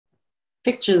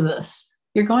Picture this.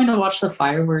 You're going to watch the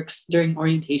fireworks during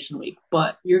orientation week,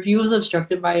 but your view is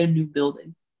obstructed by a new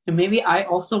building. And maybe I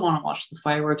also want to watch the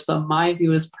fireworks, but my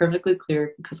view is perfectly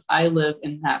clear because I live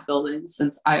in that building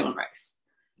since I own rice.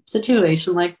 A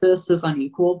situation like this is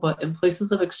unequal, but in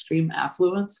places of extreme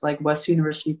affluence, like West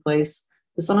University Place,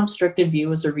 this unobstructed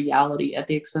view is a reality at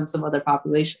the expense of other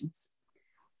populations.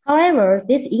 However,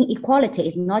 this inequality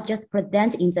is not just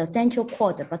present in the Central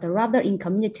Court, but rather in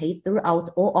communities throughout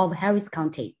all of Harris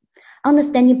County.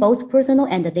 Understanding both personal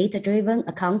and data-driven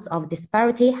accounts of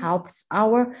disparity helps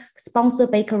our sponsor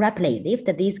BakerRipley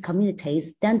lift these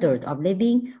communities' standard of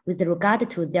living with regard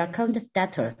to their current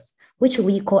status, which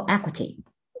we call equity.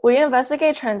 We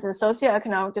investigate trends in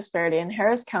socioeconomic disparity in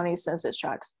Harris County census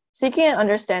tracts, seeking an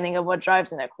understanding of what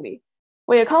drives inequity.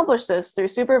 We accomplish this through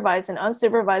supervised and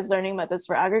unsupervised learning methods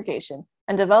for aggregation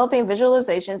and developing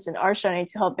visualizations in R-Shiny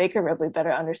to help BakerRipley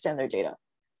better understand their data.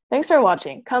 Thanks for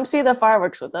watching. Come see the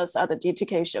fireworks with us at the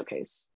D2K showcase.